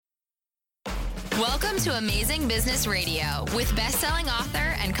Welcome to Amazing Business Radio with best-selling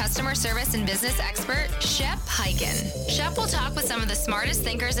author and customer service and business expert, Shep Hyken. Shep will talk with some of the smartest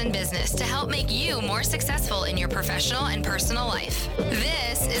thinkers in business to help make you more successful in your professional and personal life.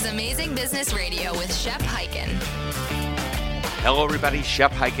 This is Amazing Business Radio with Shep Hyken. Hello, everybody.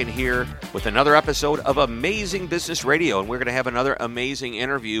 Shep Hyken here with another episode of Amazing Business Radio, and we're going to have another amazing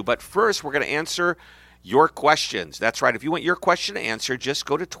interview. But first, we're going to answer your questions. That's right. If you want your question answered, just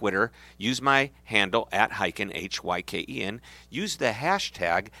go to Twitter. Use my handle at Hyken, Hyken. Use the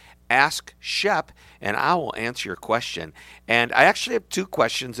hashtag AskShep, and I will answer your question. And I actually have two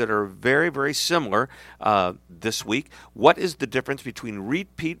questions that are very, very similar this week. What is the difference between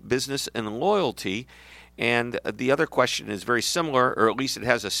repeat business and loyalty? And the other question is very similar, or at least it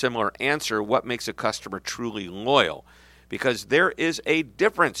has a similar answer. What makes a customer truly loyal? Because there is a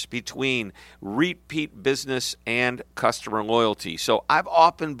difference between repeat business and customer loyalty. So I've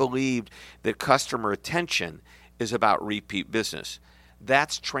often believed that customer retention is about repeat business.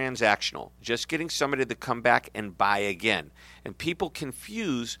 That's transactional, just getting somebody to come back and buy again. And people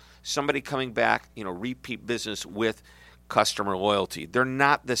confuse somebody coming back, repeat business with customer loyalty. They're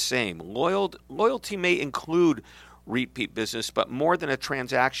not the same. Loyalty may include repeat business, but more than a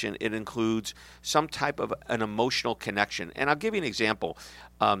transaction, it includes some type of an emotional connection. And I'll give you an example.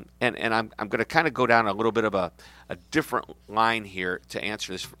 And I'm going to kind of go down a little bit of a different line here to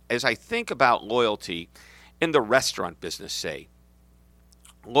answer this. As I think about loyalty in the restaurant business, say,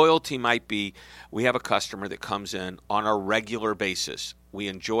 loyalty might be we have a customer that comes in on a regular basis. We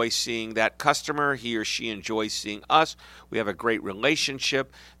enjoy seeing that customer. He or she enjoys seeing us. We have a great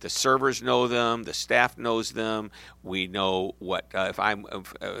relationship. The servers know them. The staff knows them. We know what, if I'm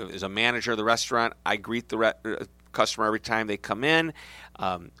as a manager of the restaurant, I greet the customer every time they come in.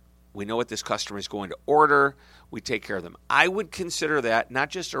 We know what this customer is going to order. We take care of them. I would consider that not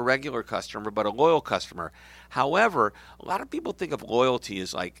just a regular customer, but a loyal customer. However, a lot of people think of loyalty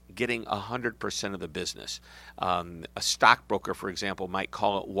as like getting 100% of the business. A stockbroker, for example, might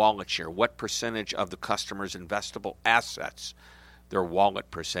call it wallet share. What percentage of the customer's investable assets, their wallet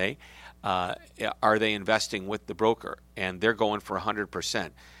per se, are they investing with the broker? And they're going for 100%.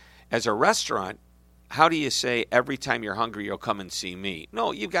 As a restaurant, how do you say every time you're hungry, you'll come and see me?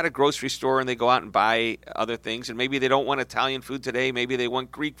 No, you've got a grocery store and they go out and buy other things, and maybe they don't want Italian food today. Maybe they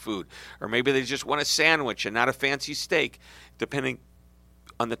want Greek food, or maybe they just want a sandwich and not a fancy steak, depending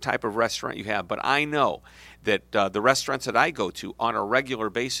on the type of restaurant you have. But I know that the restaurants that I go to on a regular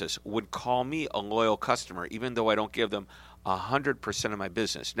basis would call me a loyal customer, even though I don't give them 100% of my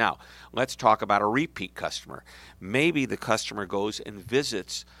business. Now, let's talk about a repeat customer. Maybe the customer goes and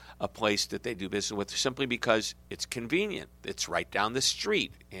visits a place that they do business with simply because it's convenient. It's right down the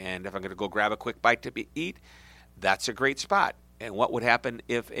street. And if I'm going to go grab a quick bite to eat, that's a great spot. And what would happen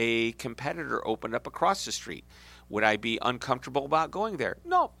if a competitor opened up across the street? Would I be uncomfortable about going there?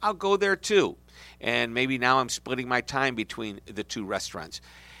 No, I'll go there too. And maybe now I'm splitting my time between the two restaurants.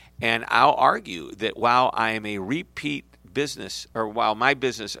 And I'll argue that while I am a repeat business, or while my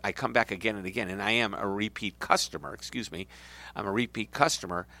business, I come back again and again, and I am a repeat customer, I'm a repeat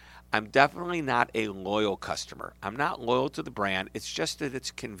customer, I'm definitely not a loyal customer. I'm not loyal to the brand. It's just that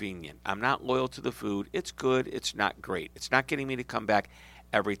it's convenient. I'm not loyal to the food. It's good. It's not great. It's not getting me to come back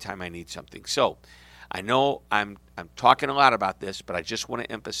every time I need something. So I know I'm talking a lot about this, but I just want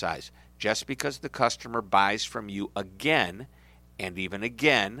to emphasize, just because the customer buys from you again and even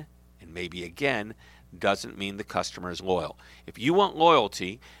again and maybe again doesn't mean the customer is loyal. If you want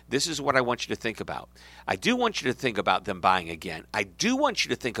loyalty, this is what I want you to think about. I do want you to think about them buying again. I do want you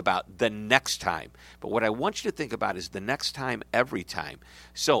to think about the next time. But what I want you to think about is the next time, every time.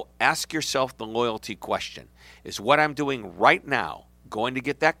 So ask yourself the loyalty question. Is what I'm doing right now going to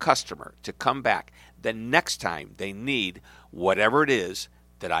get that customer to come back the next time they need whatever it is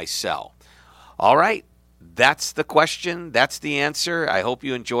that I sell? All right. That's the question. That's the answer. I hope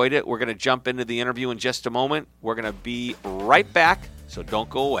you enjoyed it. We're going to jump into the interview in just a moment. We're going to be right back, so don't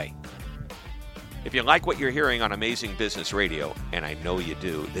go away. If you like what you're hearing on Amazing Business Radio, and I know you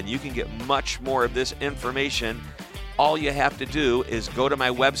do, then you can get much more of this information. All you have to do is go to my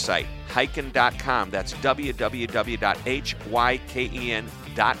website, hyken.com. That's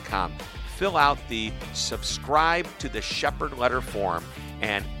www.hyken.com. Fill out the subscribe to the Shepherd Letter form,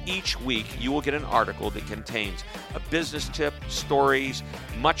 and each week you will get an article that contains a business tip, stories,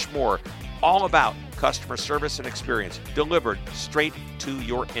 much more, all about customer service and experience delivered straight to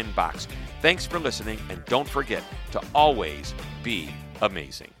your inbox. Thanks for listening, and don't forget to always be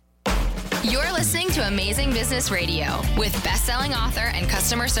amazing. You're listening to Amazing Business Radio with best-selling author and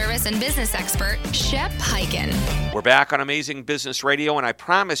customer service and business expert, Shep Hyken. We're back on Amazing Business Radio, and I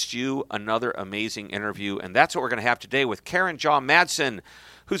promised you another amazing interview, and that's what we're going to have today with Karen Jaw Madsen,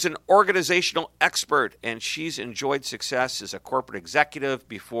 who's an organizational expert, and she's enjoyed success as a corporate executive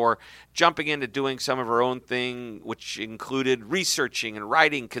before jumping into doing some of her own thing, which included researching and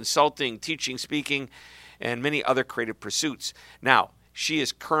writing, consulting, teaching, speaking, and many other creative pursuits. Now, she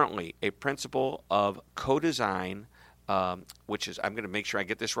is currently a principal of co-design, which is, I'm going to make sure I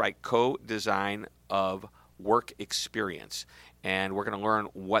get this right, co-design of work experience. And we're going to learn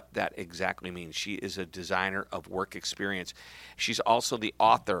what that exactly means. She is a designer of work experience. She's also the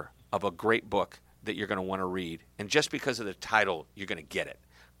author of a great book that you're going to want to read. And just because of the title, you're going to get it.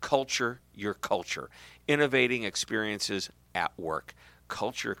 Culture Your Culture. Innovating Experiences at Work.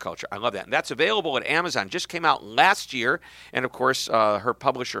 Culture. I love that. And that's available at Amazon. Just came out last year. And, of course, her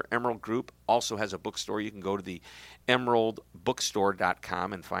publisher, Emerald Group, also has a bookstore. You can go to the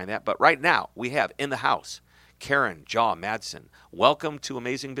emeraldbookstore.com and find that. But right now, we have in the house Karen Jaw Madsen. Welcome to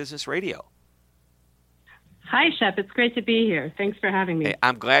Amazing Business Radio. Hi, Shep. It's great to be here. Thanks for having me. Hey,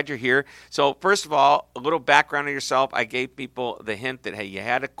 I'm glad you're here. So first of all, a little background on yourself. I gave people the hint that, hey, you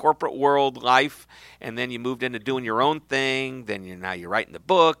had a corporate world life, and then you moved into doing your own thing. Then now you're writing the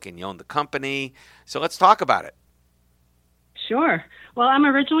book, and you own the company. So let's talk about it. Sure. Well, I'm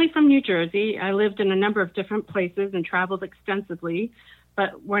originally from New Jersey. I lived in a number of different places and traveled extensively.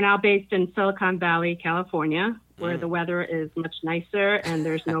 But we're now based in Silicon Valley, California, where the weather is much nicer and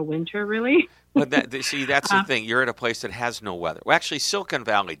there's no winter, really. But that's the thing. You're at a place that has no weather. Well, actually, Silicon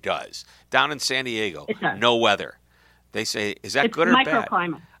Valley does. Down in San Diego, no weather. They say, is that good or bad? It's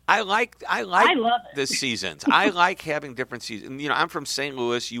microclimate. I like love the seasons. I like having different seasons. You know, I'm from St.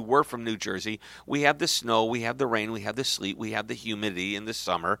 Louis. You were from New Jersey. We have the snow. We have the rain. We have the sleet. We have the humidity in the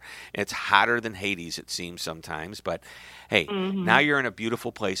summer. It's hotter than Hades, it seems sometimes. But, hey, now you're in a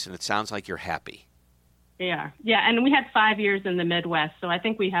beautiful place, and it sounds like you're happy. Yeah. And we had 5 years in the Midwest, so I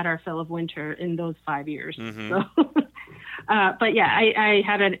think we had our fill of winter in those 5 years. So, but, yeah, I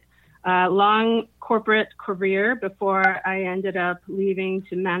had a long corporate career before I ended up leaving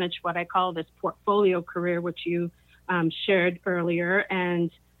to manage what I call this portfolio career, which you shared earlier. And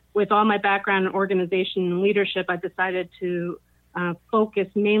with all my background in organization and leadership, I decided to focus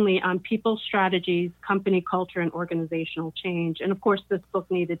mainly on people strategies, company culture, and organizational change. And of course, this book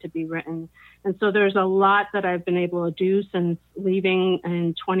needed to be written. And so there's a lot that I've been able to do since leaving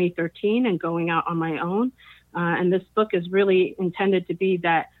in 2013 and going out on my own. And this book is really intended to be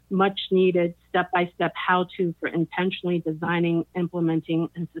that much needed step-by-step how-to for intentionally designing, implementing,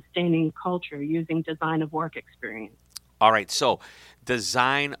 and sustaining culture using design of work experience. All right. So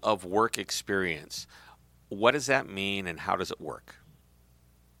design of work experience. What does that mean and how does it work?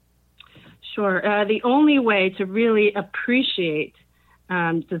 Sure. The only way to really appreciate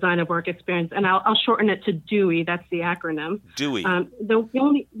design of work experience, and I'll shorten it to DOWE. That's the acronym. DOWE.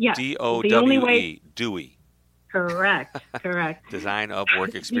 DOWE. DOWE. Correct. Design of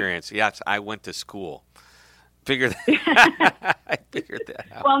work experience. Yes, I went to school. I figured that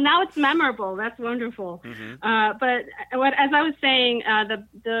out. Well, now it's memorable. That's wonderful. But as I was saying,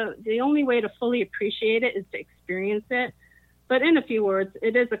 the only way to fully appreciate it is to experience it. But in a few words,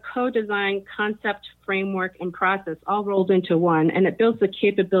 it is a co-design concept, framework, and process all rolled into one, and it builds the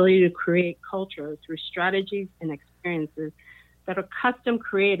capability to create culture through strategies and experiences that are custom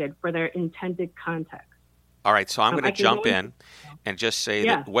created for their intended context. All right, so I'm going to jump in and just say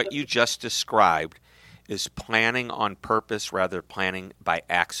that what you just described is planning on purpose rather than planning by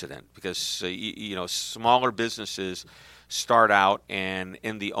accident. Because, smaller businesses start out and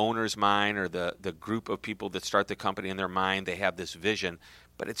in the owner's mind or the group of people that start the company in their mind, they have this vision,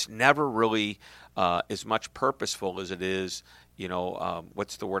 but it's never really as much purposeful as it is,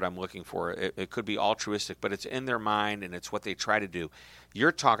 what's the word I'm looking for? It could be altruistic, but it's in their mind and it's what they try to do.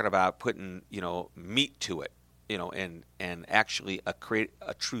 You're talking about putting, meat to it, and actually create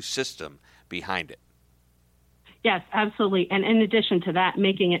a true system behind it. Yes, absolutely. And in addition to that,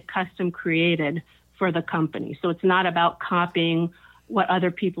 making it custom created for the company. So it's not about copying what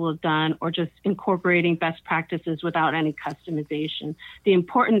other people have done or just incorporating best practices without any customization. The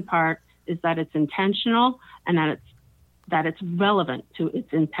important part is that it's intentional and that it's relevant to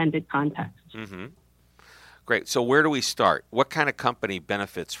its intended context. Mm-hmm. Great. So where do we start? What kind of company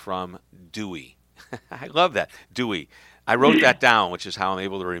benefits from DOWE? I love that. DOWE. I wrote that down, which is how I'm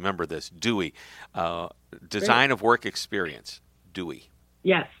able to remember this. DOWE. Design of work experience. DOWE.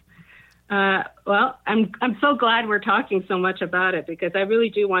 Yes. Well, I'm so glad we're talking so much about it because I really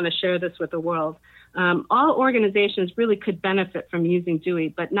do want to share this with the world. All organizations really could benefit from using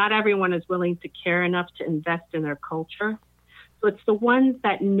Dewey, but not everyone is willing to care enough to invest in their culture. So it's the ones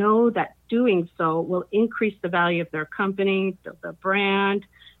that know that doing so will increase the value of their company, the brand,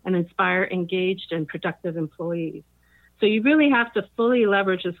 and inspire engaged and productive employees. So you really have to fully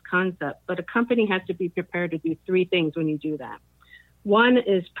leverage this concept, but a company has to be prepared to do three things when you do that. One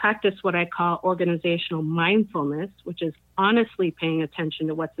is practice what I call organizational mindfulness, which is honestly paying attention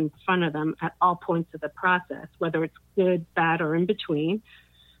to what's in front of them at all points of the process, whether it's good, bad, or in between.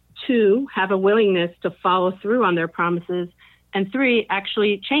 Two, have a willingness to follow through on their promises. And three,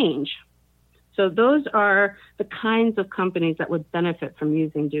 actually change. So those are the kinds of companies that would benefit from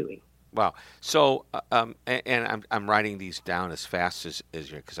using Dewey. Wow. So, and I'm writing these down as fast as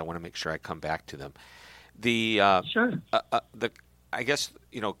you, because I want to make sure I come back to them. Sure. I guess,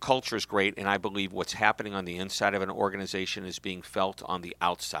 culture is great, and I believe what's happening on the inside of an organization is being felt on the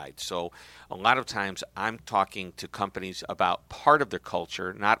outside. So a lot of times I'm talking to companies about part of their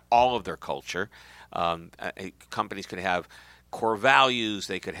culture, not all of their culture. Companies could have core values,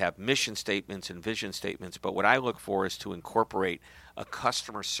 they could have mission statements and vision statements, but what I look for is to incorporate a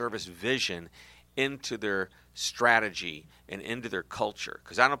customer service vision into their strategy and into their culture,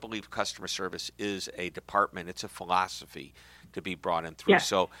 because I don't believe customer service is a department, it's a philosophy to be brought in through.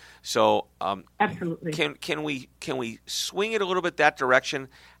 Yes. So Absolutely. Can we swing it a little bit that direction?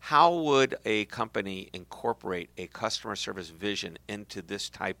 How would a company incorporate a customer service vision into this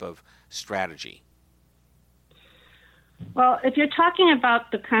type of strategy? Well, if you're talking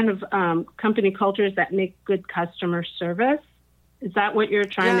about the kind of company cultures that make good customer service, is that what you're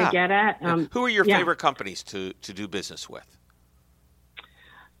trying to get at? Who are your favorite companies to do business with?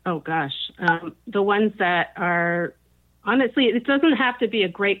 Oh, gosh. The ones that are, honestly, it doesn't have to be a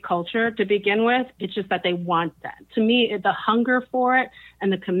great culture to begin with. It's just that they want that. To me, the hunger for it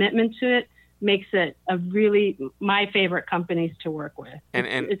and the commitment to it makes it my favorite companies to work with. And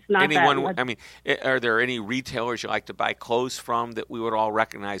it's not anyone, that. I mean, are there any retailers you like to buy clothes from that we would all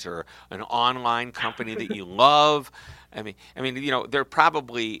recognize, or an online company that you love? I mean, they're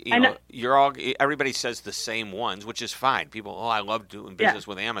probably, everybody says the same ones, which is fine. People, I love doing business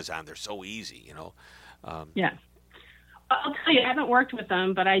with Amazon. They're so easy, Yeah. I'll tell you, I haven't worked with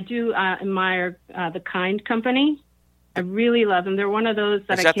them, but I do admire the Kind Company. I really love them. They're one of those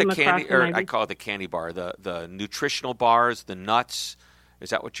that I came across. I call it the candy bar, the nutritional bars, the nuts.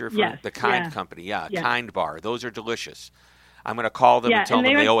 Is that what you're referring to? Yes, The Kind Company, Kind Bar. Those are delicious. I'm going to call them and tell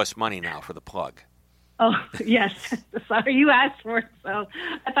them they owe us money now for the plug. Oh, yes. Sorry, you asked for it, so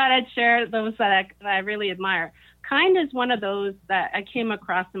I thought I'd share those that I really admire. Kind is one of those that I came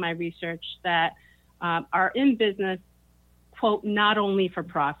across in my research that are in business, quote, not only for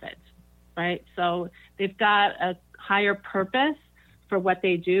profit, right? So they've got a higher purpose for what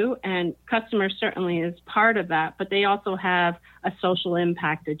they do, and customer certainly is part of that, but they also have a social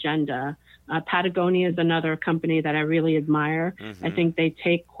impact agenda. Patagonia is another company that I really admire. Mm-hmm. I think they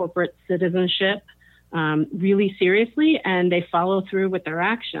take corporate citizenship really seriously, and they follow through with their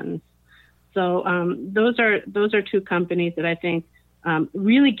actions. So those are two companies that I think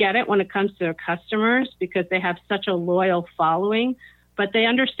really get it when it comes to their customers, because they have such a loyal following, but they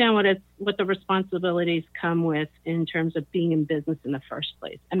understand what the responsibilities come with in terms of being in business in the first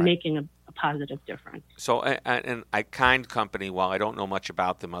place and making a positive difference. So, and a Kind Company, while I don't know much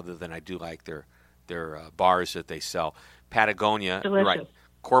about them other than I do like their bars that they sell, Patagonia, delicious. Right?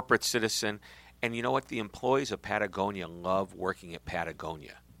 Corporate citizen, and you know what? The employees of Patagonia love working at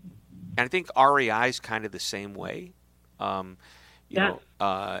Patagonia, and I think REI is kind of the same way. And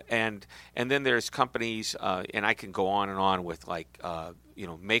then there's companies, and I can go on and on with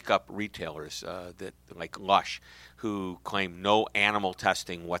makeup retailers that like Lush, who claim no animal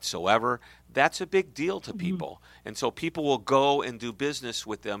testing whatsoever. That's a big deal to people, and so people will go and do business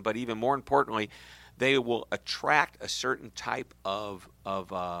with them. But even more importantly, they will attract a certain type of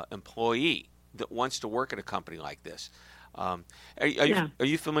employee that wants to work at a company like this. Are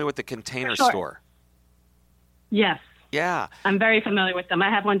you familiar with the Container Store? Yes. Yeah. I'm very familiar with them. I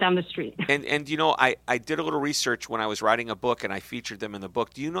have one down the street. And I did a little research when I was writing a book, and I featured them in the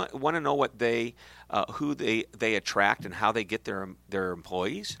book. Do you want to know what who they attract and how they get their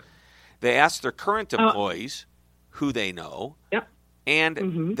employees? They ask their current employees who they know. Yep.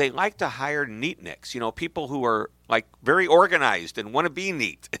 And they like to hire neatniks, people who are like very organized and want to be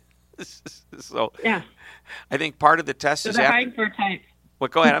neat. So yeah. I think part of the test is they're hiring for a type.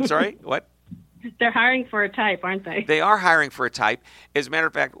 What? Go ahead. I'm sorry. What? They're hiring for a type, aren't they? They are hiring for a type. As a matter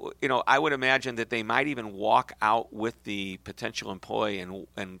of fact, I would imagine that they might even walk out with the potential employee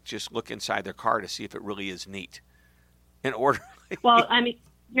and just look inside their car to see if it really is neat. In order. Well, I mean,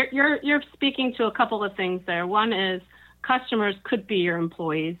 you're speaking to a couple of things there. One is customers could be your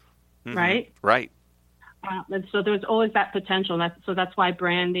employees, right? Right. And so there's always that potential. So that's why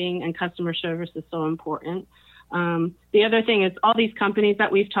branding and customer service is so important. The other thing is all these companies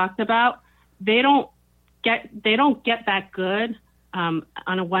that we've talked about, they don't get that good on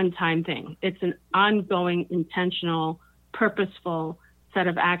a one-time thing. It's an ongoing, intentional, purposeful set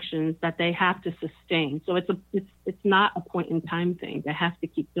of actions that they have to sustain. So it's not a point-in-time thing. They have to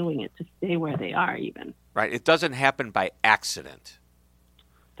keep doing it to stay where they are even. Right. It doesn't happen by accident.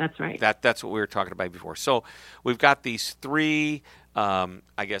 That's right. That's what we were talking about before. So we've got these three,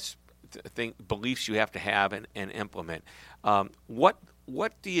 beliefs you have to have and implement. What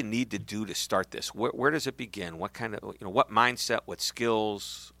do you need to do to start this? Where does it begin? What kind of what mindset? What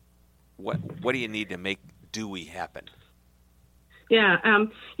skills? What do you need to make DEWI happen? Yeah,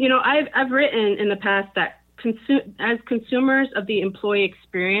 I've written in the past that as consumers of the employee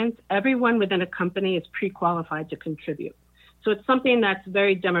experience, everyone within a company is pre-qualified to contribute. So it's something that's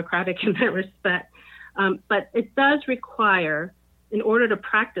very democratic in that respect. But it does require, in order to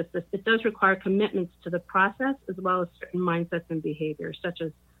practice this, it does require commitments to the process as well as certain mindsets and behaviors, such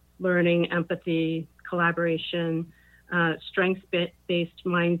as learning, empathy, collaboration, strengths-based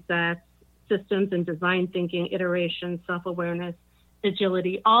mindsets, systems and design thinking, iteration, self-awareness,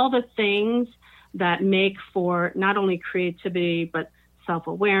 agility, all the things that make for not only creativity, but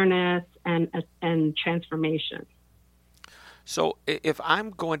self-awareness and transformation. So if I'm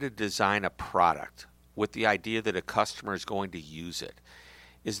going to design a product with the idea that a customer is going to use it,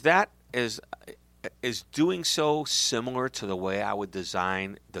 is doing so similar to the way I would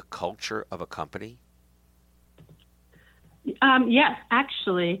design the culture of a company? Yes,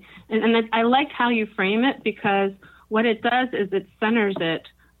 actually. And I like how you frame it, because what it does is it centers it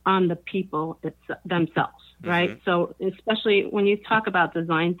on the people themselves, right? Mm-hmm. So especially when you talk about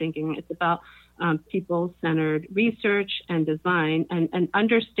design thinking, it's about people-centered research and design and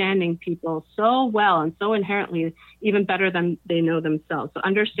understanding people so well and so inherently, even better than they know themselves. So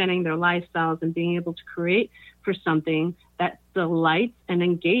understanding their lifestyles and being able to create for something that delights and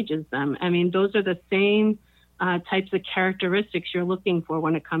engages them. I mean, those are the same types of characteristics you're looking for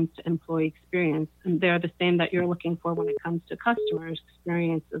when it comes to employee experience. And they're the same that you're looking for when it comes to customer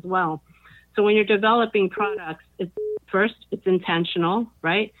experience as well. So when you're developing products, it's intentional,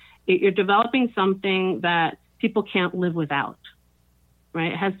 right? You're developing something that people can't live without,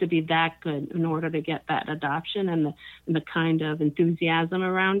 right? It has to be that good in order to get that adoption and the kind of enthusiasm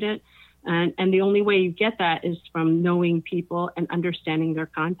around it. And the only way you get that is from knowing people and understanding their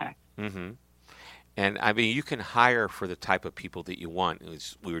context. Mm-hmm. And I mean, you can hire for the type of people that you want.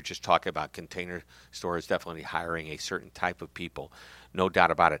 We were just talking about Container Store is definitely hiring a certain type of people. No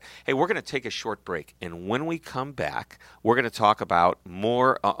doubt about it. Hey, we're going to take a short break. And when we come back, we're going to talk about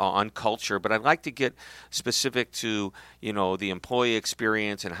more on culture. But I'd like to get specific to, the employee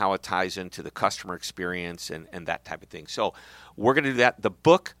experience and how it ties into the customer experience and that type of thing. So we're going to do that. The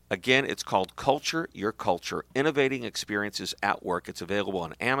book, again, it's called Culture, Your Culture, Innovating Experiences at Work. It's available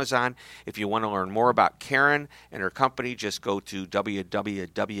on Amazon. If you want to learn more about Karen and her company, just go to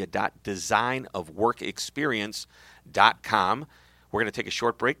www.designofworkexperience.com. We're going to take a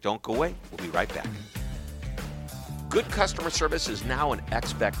short break. Don't go away. We'll be right back. Good customer service is now an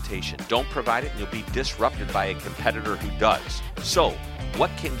expectation. Don't provide it and you'll be disrupted by a competitor who does. So, what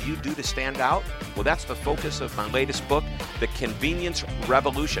can you do to stand out? Well, that's the focus of my latest book, The Convenience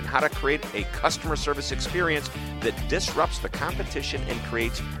Revolution, How to Create a Customer Service Experience that Disrupts the Competition and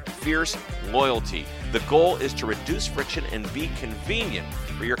Creates Fierce Loyalty. The goal is to reduce friction and be convenient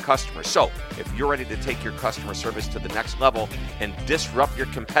for your customers. So, if you're ready to take your customer service to the next level and disrupt your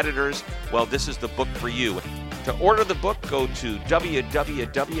competitors, well, this is the book for you. To order the book, go to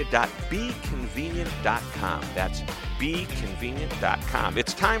www.beconvenient.com. That's beconvenient.com.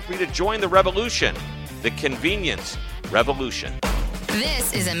 It's time for you to join the revolution, the convenience revolution.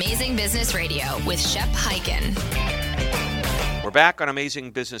 This is Amazing Business Radio with Shep Hyken. We're back on Amazing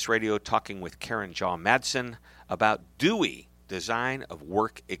Business Radio talking with Karen Jaw Madsen about DEWI, Design of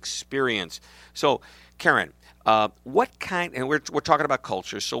Work Experience. So, Karen, what kind, and we're talking about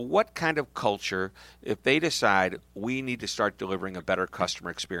culture, so what kind of culture, if they decide we need to start delivering a better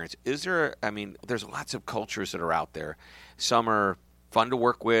customer experience, there's lots of cultures that are out there. Some are fun to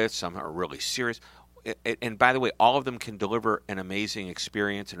work with, some are really serious. And by the way, all of them can deliver an amazing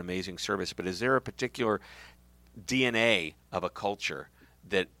experience, an amazing service, but is there a particular DNA of a culture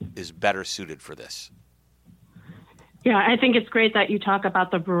that is better suited for this? Yeah, I think it's great that you talk about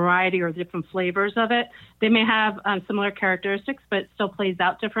the variety or different flavors of it. They may have similar characteristics, but it still plays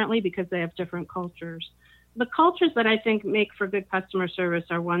out differently because they have different cultures. The cultures that I think make for good customer service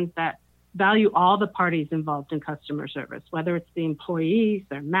are ones that value all the parties involved in customer service, whether it's the employees,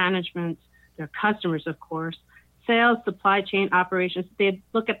 their management, their customers, of course, sales, supply chain, operations. They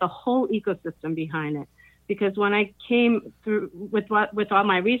look at the whole ecosystem behind it. Because when I came through with all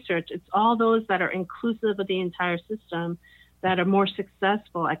my research, it's all those that are inclusive of the entire system that are more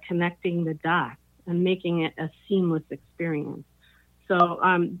successful at connecting the dots and making it a seamless experience. So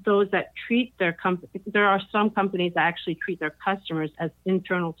those that treat their company, there are some companies that actually treat their customers as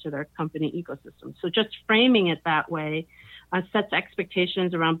internal to their company ecosystem. So just framing it that way sets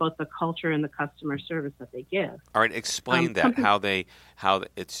expectations around both the culture and the customer service that they give. All right, explain that, how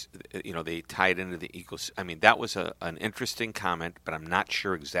it's, they tie it into the ecosystem. I mean, that was an interesting comment, but I'm not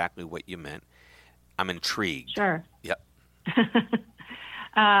sure exactly what you meant. I'm intrigued. Sure. Yep.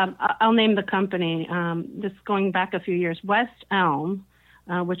 I'll name the company. This going back a few years, West Elm,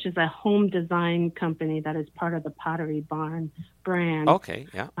 which is a home design company that is part of the Pottery Barn brand. Okay,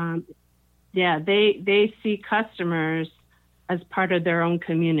 yeah. They see customers as part of their own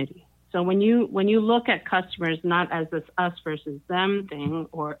community. So when you look at customers not as this us versus them thing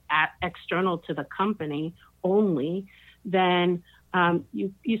or external to the company only, then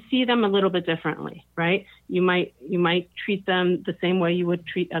you see them a little bit differently, right? You might treat them the same way you would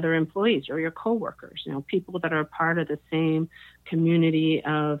treat other employees or your coworkers, people that are part of the same community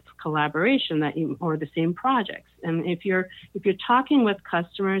of collaboration or the same projects. And if you're talking with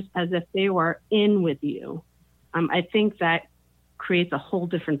customers as if they were in with you, I think that creates a whole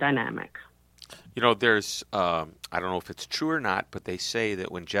different dynamic. There's, I don't know if it's true or not, but they say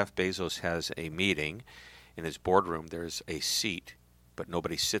that when Jeff Bezos has a meeting in his boardroom, there's a seat, but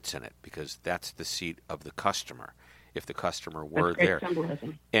nobody sits in it because that's the seat of the customer, if the customer were there.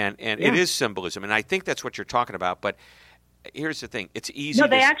 Symbolism. And It is symbolism, and I think that's what you're talking about, but here's the thing. It's easy. No,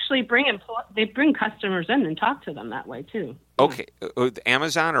 they actually bring customers in and talk to them that way, too. Okay.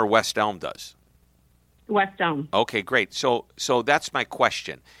 Amazon or West Elm does? West Elm. Okay, great. So that's my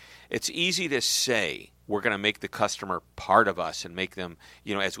question. It's easy to say we're going to make the customer part of us and make them,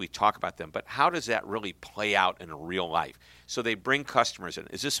 as we talk about them, but how does that really play out in real life? So they bring customers in.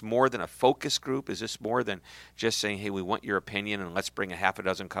 Is this more than a focus group? Is this more than just saying, hey, we want your opinion and let's bring a half a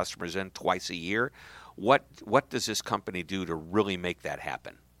dozen customers in twice a year? What does this company do to really make that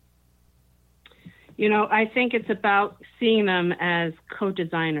happen? I think it's about seeing them as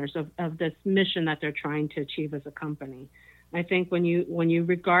co-designers of this mission that they're trying to achieve as a company. I think when you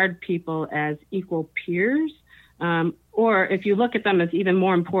regard people as equal peers, or if you look at them as even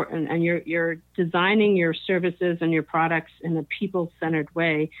more important and you're designing your services and your products in a people-centered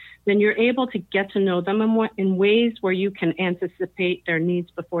way, then you're able to get to know them in ways where you can anticipate their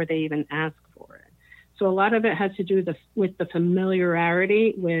needs before they even ask for it. So a lot of it has to do with the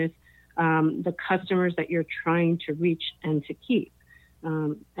familiarity with the customers that you're trying to reach and to keep.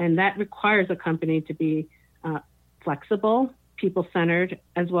 And that requires a company to be flexible, people-centered,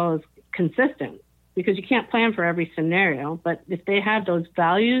 as well as consistent, because you can't plan for every scenario. But if they have those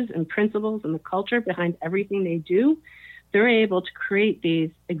values and principles and the culture behind everything they do, they're able to create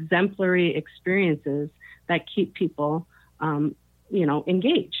these exemplary experiences that keep people,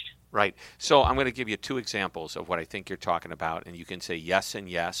 engaged. Right. So I'm going to give you two examples of what I think you're talking about, and you can say yes and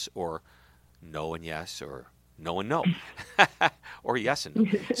yes, or no and yes, or no and no, or yes and no.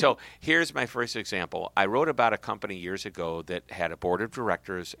 So here's my first example. I wrote about a company years ago that had a board of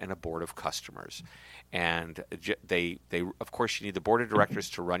directors and a board of customers. And they of course, you need the board of directors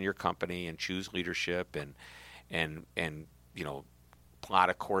to run your company and choose leadership and plot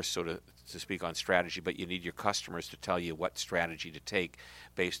a course, so to speak, on strategy, but you need your customers to tell you what strategy to take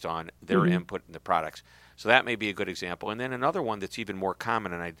based on their input in the products. So that may be a good example. And then another one that's even more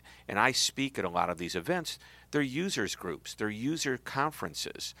common, and I speak at a lot of these events, they're users groups, they're user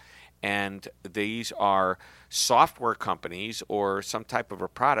conferences. And these are software companies or some type of a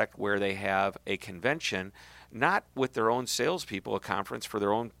product where they have a convention, not with their own salespeople, a conference for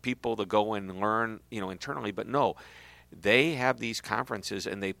their own people to go and learn, internally, but no. They have these conferences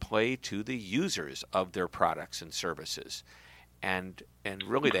and they play to the users of their products and services. And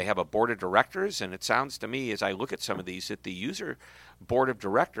really they have a board of directors, and it sounds to me as I look at some of these that the user board of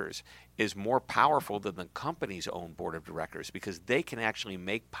directors is more powerful than the company's own board of directors, because they can actually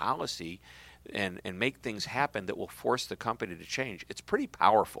make policy and make things happen that will force the company to change. It's pretty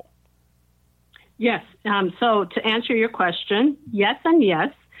powerful. Yes. So to answer your question, yes and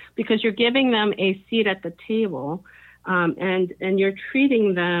yes, because you're giving them a seat at the table and you're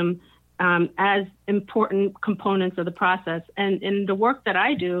treating them as important components of the process. And in the work that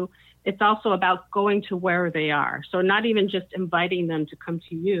I do, it's also about going to where they are. So not even just inviting them to come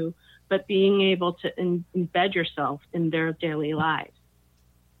to you, but being able to embed yourself in their daily lives.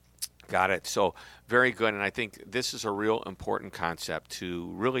 Got it. So very good. And I think this is a real important concept to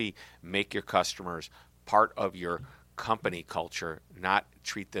really make your customers part of your company culture, not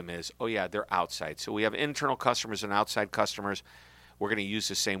treat them as, oh yeah, they're outside. So we have internal customers and outside customers. We're going to use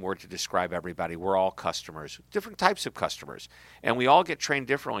the same word to describe everybody. We're all customers, different types of customers. And we all get trained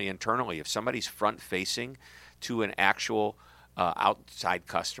differently internally. If somebody's front-facing to an actual outside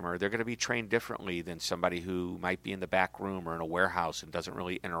customer, they're going to be trained differently than somebody who might be in the back room or in a warehouse and doesn't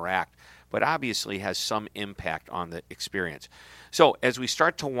really interact, but obviously has some impact on the experience. So as we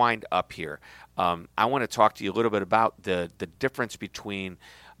start to wind up here, I want to talk to you a little bit about the difference between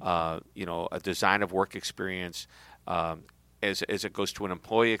a design of work experience as it goes to an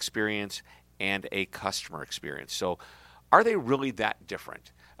employee experience and a customer experience. So are they really that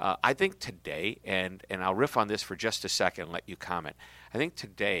different? I think today, and I'll riff on this for just a second and let you comment. I think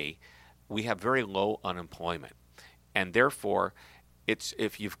today we have very low unemployment, and therefore it's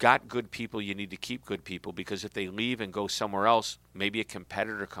if you've got good people, you need to keep good people, because if they leave and go somewhere else, maybe a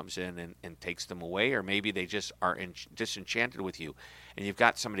competitor comes in and takes them away, or maybe they just are disenchanted with you, and you've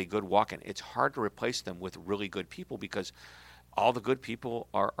got somebody good walking. It's hard to replace them with really good people because all the good people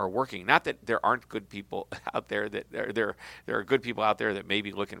are working. Not that there aren't good people out there, that there are good people out there that may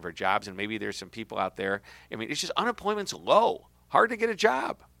be looking for jobs, and maybe there's some people out there. I mean, it's just unemployment's low. Hard to get a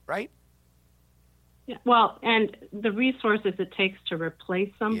job, right? Yeah, well, and the resources it takes to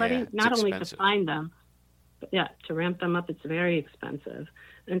replace somebody, not only to find them, but to ramp them up, it's very expensive.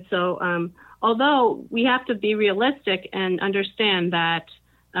 And so although we have to be realistic and understand that,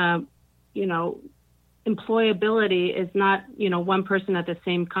 employability is not, one person at the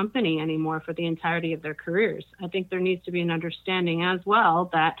same company anymore for the entirety of their careers. I think there needs to be an understanding as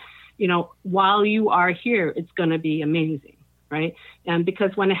well that, while you are here, it's going to be amazing, right? And because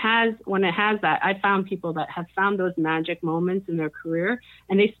when it has that, I found people that have found those magic moments in their career,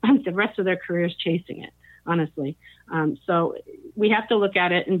 and they spent the rest of their careers chasing it, honestly. So we have to look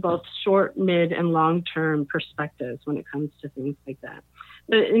at it in both short, mid, and long-term perspectives when it comes to things like that.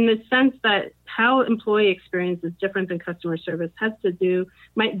 But in the sense that how employee experience is different than customer service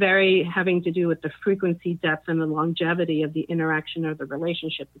might vary, having to do with the frequency, depth, and the longevity of the interaction or the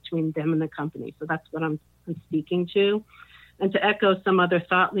relationship between them and the company. So that's what I'm speaking to. And to echo some other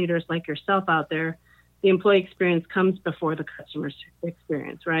thought leaders like yourself out there, the employee experience comes before the customer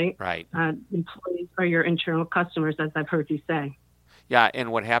experience, right? Right. Employees are your internal customers, as I've heard you say. Yeah,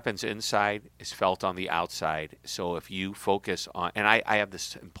 and what happens inside is felt on the outside. So if you focus on, and I have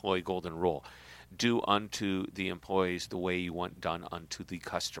this employee golden rule, do unto the employees the way you want done unto the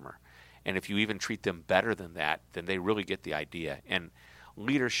customer. And if you even treat them better than that, then they really get the idea. And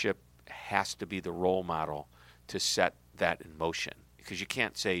leadership has to be the role model to set that in motion. Because you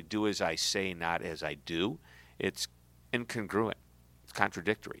can't say, do as I say, not as I do. It's incongruent. It's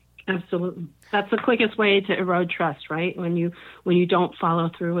contradictory. Absolutely. That's the quickest way to erode trust, right? When you don't follow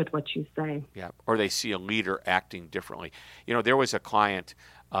through with what you say. Yeah, or they see a leader acting differently. There was a client,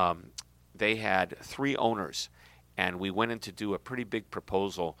 they had 3 owners, and we went in to do a pretty big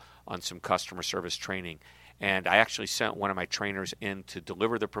proposal on some customer service training. And I actually sent one of my trainers in to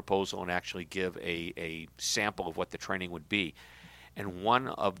deliver the proposal and actually give a sample of what the training would be. And one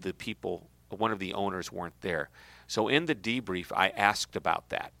of the owners weren't there. So in the debrief, I asked about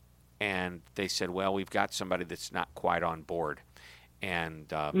that. And they said, well, we've got somebody that's not quite on board. And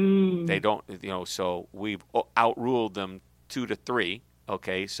they don't, so we've outruled them 2-3.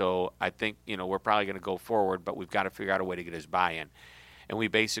 Okay, so I think, we're probably going to go forward, but we've got to figure out a way to get his buy-in. And we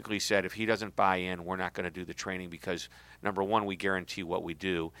basically said, if he doesn't buy in, we're not going to do the training because, number one, we guarantee what we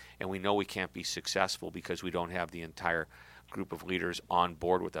do, and we know we can't be successful because we don't have the entire group of leaders on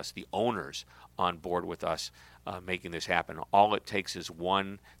board with us, the owners on board with us making this happen. All it takes is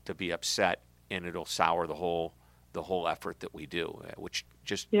one to be upset, and it'll sour the whole effort that we do, which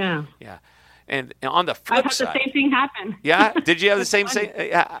just yeah. And on the flip side, I had the same thing happen. Yeah, did you have the same thing?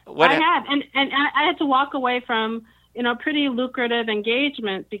 Yeah, I had, and I had to walk away from pretty lucrative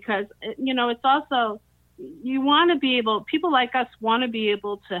engagement because it's also you want to be able. People like us want to be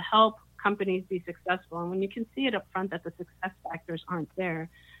able to help companies be successful, and when you can see it up front that the success factors aren't there,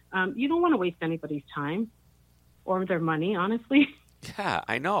 you don't want to waste anybody's time or their money, honestly. Yeah,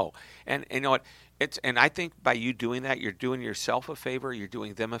 I know. And you know what? And I think by you doing that, you're doing yourself a favor, you're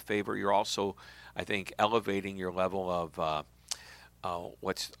doing them a favor, you're also, I think, elevating your level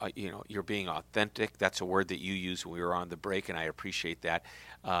you're being authentic. That's a word that you used when we were on the break, and I appreciate that.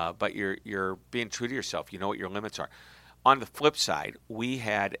 But you're being true to yourself. You know what your limits are. On the flip side, we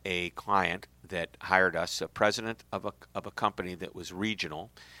had a client that hired us, a president of a company that was regional.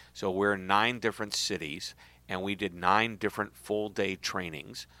 So we're in 9 different cities, and we did 9 different full-day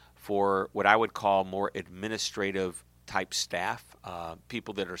trainings for what I would call more administrative type staff,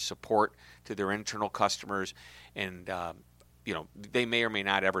 people that are support to their internal customers, and they may or may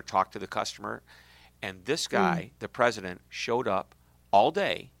not ever talk to the customer. And this guy, the president, showed up all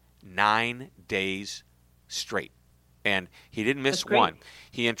day, 9 days straight. And he didn't miss one.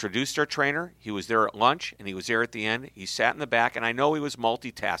 He introduced our trainer. He was there at lunch, and he was there at the end. He sat in the back, and I know he was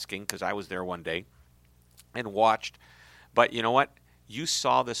multitasking because I was there one day and watched. But you know what? You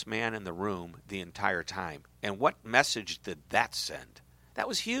saw this man in the room the entire time. And what message did that send? That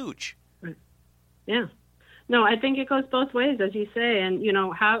was huge. Yeah. No, I think it goes both ways, as you say. And,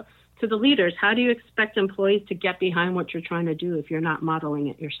 how to the leaders, how do you expect employees to get behind what you're trying to do if you're not modeling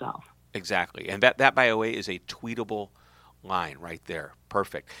it yourself? Exactly. And that, by the way, is a tweetable line right there.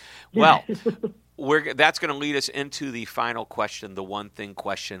 Perfect. Well, that's going to lead us into the final question, the one thing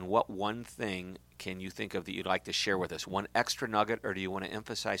question. What one thing can you think of that you'd like to share with us? One extra nugget, or do you want to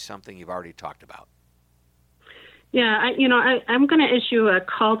emphasize something you've already talked about? Yeah, I'm going to issue a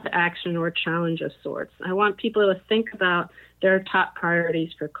call to action or challenge of sorts. I want people to think about their top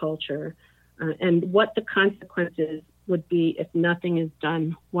priorities for culture and what the consequences would be if nothing is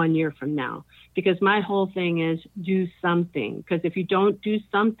done 1 year from now. Because my whole thing is do something. Because if you don't do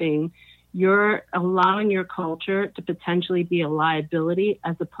something, you're allowing your culture to potentially be a liability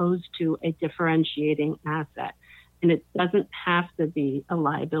as opposed to a differentiating asset. And it doesn't have to be a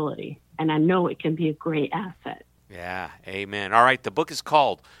liability. And I know it can be a great asset. Yeah, amen. All right, the book is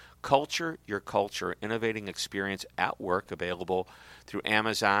called Culture Your Culture, Innovating Experience at Work, available through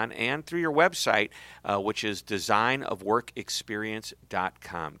Amazon and through your website, which is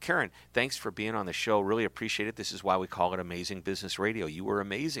designofworkexperience.com. Karen, thanks for being on the show. Really appreciate it. This is why we call it Amazing Business Radio. You were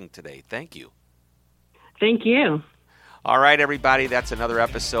amazing today. Thank you. Thank you. All right, everybody, that's another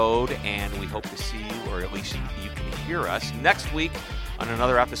episode, and we hope to see you, or at least you can hear us next week on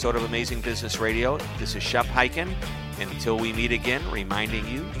another episode of Amazing Business Radio. This is Shep Hyken. Until we meet again, reminding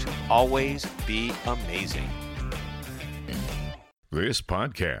you to always be amazing. This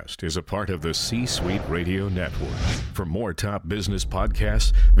podcast is a part of the C-Suite Radio Network. For more top business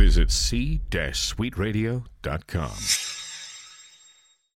podcasts, visit c-suiteradio.com.